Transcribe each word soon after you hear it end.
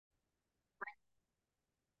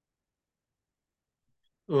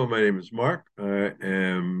Hello, my name is Mark. I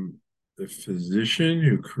am the physician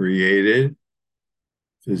who created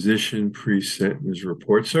Physician Pre-Sentence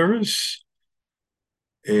Report Service,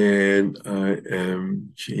 and I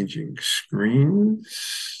am changing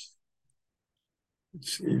screens.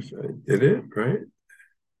 Let's see if I did it right.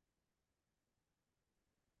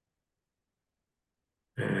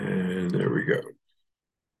 And there we go.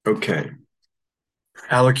 Okay.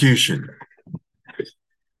 Allocution.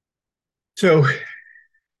 So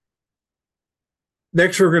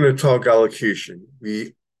next we're going to talk allocution.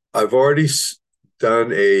 I've already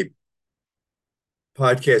done a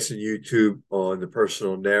podcast on YouTube on the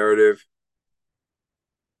personal narrative,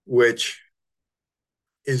 which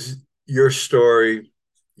is your story.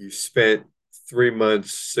 You spent 3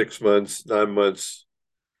 months, 6 months, 9 months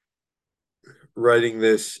writing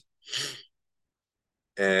this,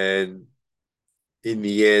 and in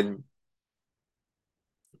the end,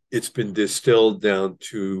 it's been distilled down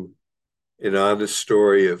to an honest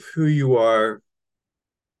story of who you are.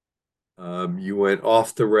 You went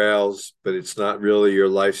off the rails, but it's not really your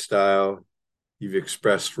lifestyle. You've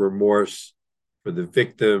expressed remorse for the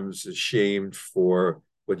victims, ashamed for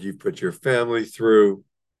what you put your family through,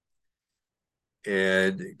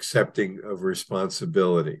 and accepting of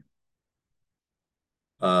responsibility.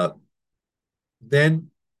 Uh, then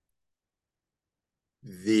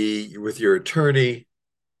with your attorney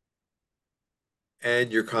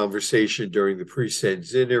and your conversation during the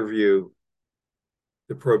pre-sentence interview,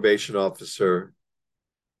 the probation officer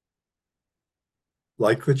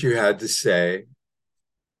liked what you had to say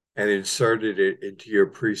and inserted it into your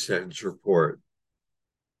pre-sentence report.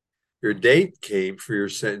 Your date came for your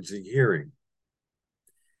sentencing hearing,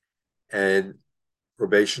 and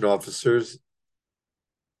probation officers,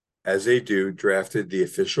 as they do, drafted the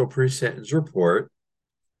official pre-sentence report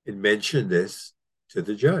and mentioned this to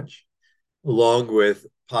the judge, along with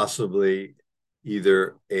possibly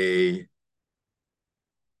either a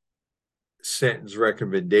sentence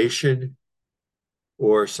recommendation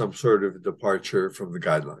or some sort of departure from the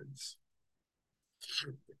guidelines.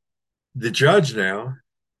 The judge now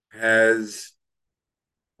has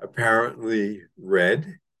apparently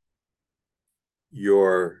read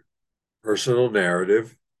your personal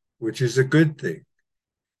narrative, which is a good thing.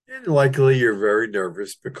 And likely you're very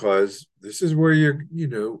nervous because this is where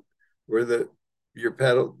where the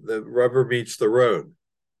rubber meets the road.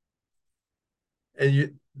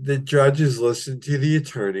 And the judges listen to the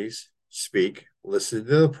attorneys speak, listen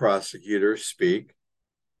to the prosecutor speak,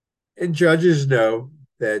 and judges know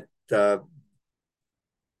that they're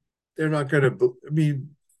not going to. I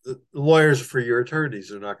mean, the lawyers for your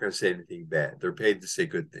attorneys are not going to say anything bad. They're paid to say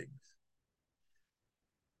good things.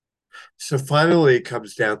 So finally, it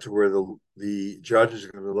comes down to where the judge is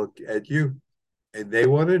going to look at you, and they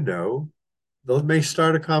want to know. They may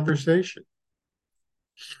start a conversation,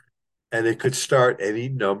 and it could start any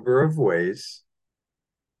number of ways.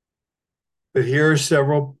 But here are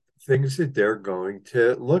several things that they're going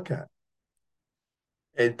to look at.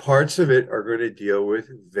 And parts of it are going to deal with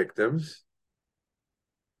victims.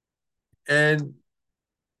 And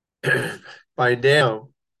by now,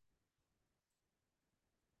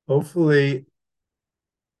 hopefully,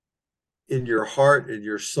 in your heart and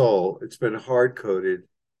your soul, it's been hard coded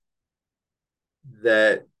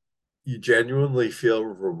that you genuinely feel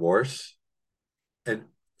remorse and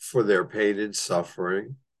for their pain and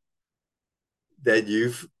suffering that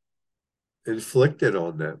you've inflicted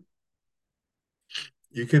on them.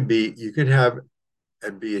 You can have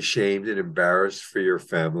and be ashamed and embarrassed for your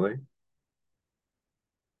family.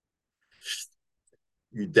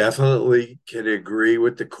 You definitely can agree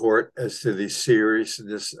with the court as to the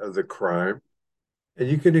seriousness of the crime, and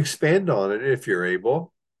you can expand on it if you're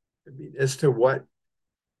able. I mean, as to what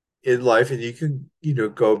in life, and you can,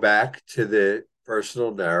 go back to the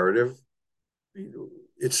personal narrative.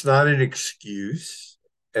 It's not an excuse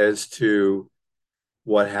as to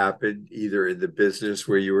what happened either in the business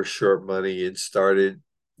where you were short money and started,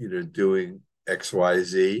 doing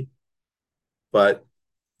XYZ, but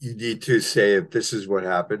you need to say if this is what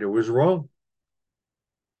happened, it was wrong.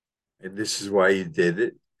 And this is why you did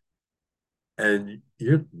it. And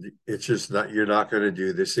it's just not, you're not going to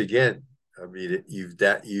do this again. I mean,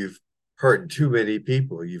 you've hurt too many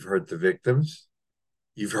people. You've hurt the victims.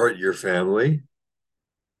 You've hurt your family.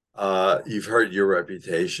 You've hurt your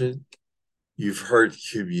reputation. You've hurt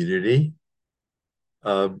community.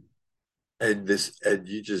 Um, and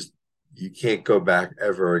you can't go back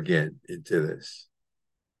ever again into this.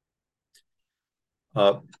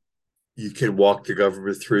 Uh, you can walk the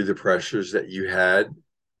government through the pressures that you had,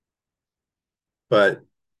 but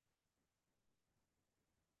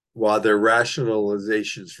while they're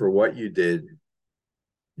rationalizations for what you did,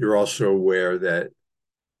 you're also aware that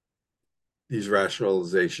these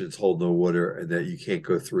rationalizations hold no water and that you can't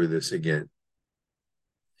go through this again.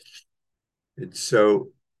 And so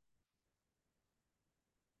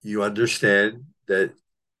you understand that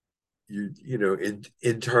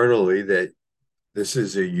internally that this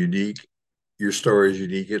is a unique, your story is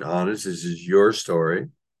unique and honest. This is your story,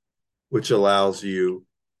 which allows you,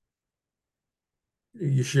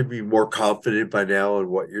 you should be more confident by now in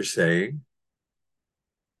what you're saying.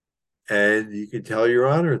 And you can tell your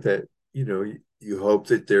honor that, you hope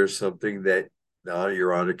that there's something that now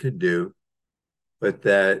your honor can do, but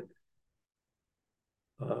that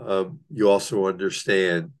you also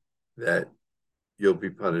understand that you'll be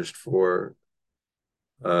punished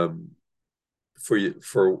um,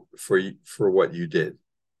 for what you did,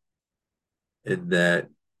 and that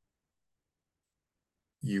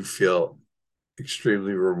you feel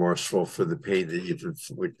extremely remorseful for the pain that you've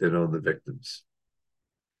inflicted on the victims,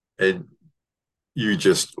 and you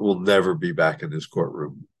just will never be back in this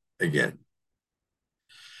courtroom again.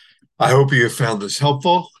 I hope you have found this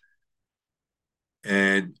helpful.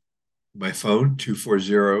 And my phone,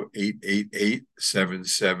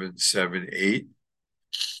 240-888-7778.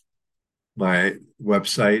 My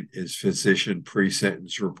website is Physician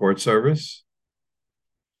Pre-Sentence Report Service.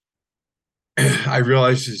 I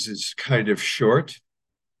realize this is kind of short,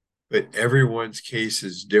 but everyone's case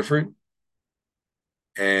is different.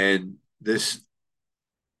 And this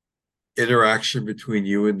interaction between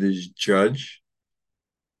you and the judge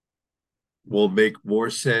will make more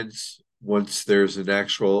sense once there's an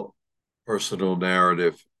actual personal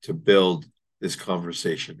narrative to build this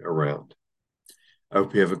conversation around. I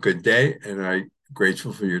hope you have a good day, and I'm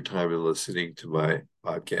grateful for your time and listening to my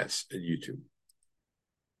podcast and YouTube.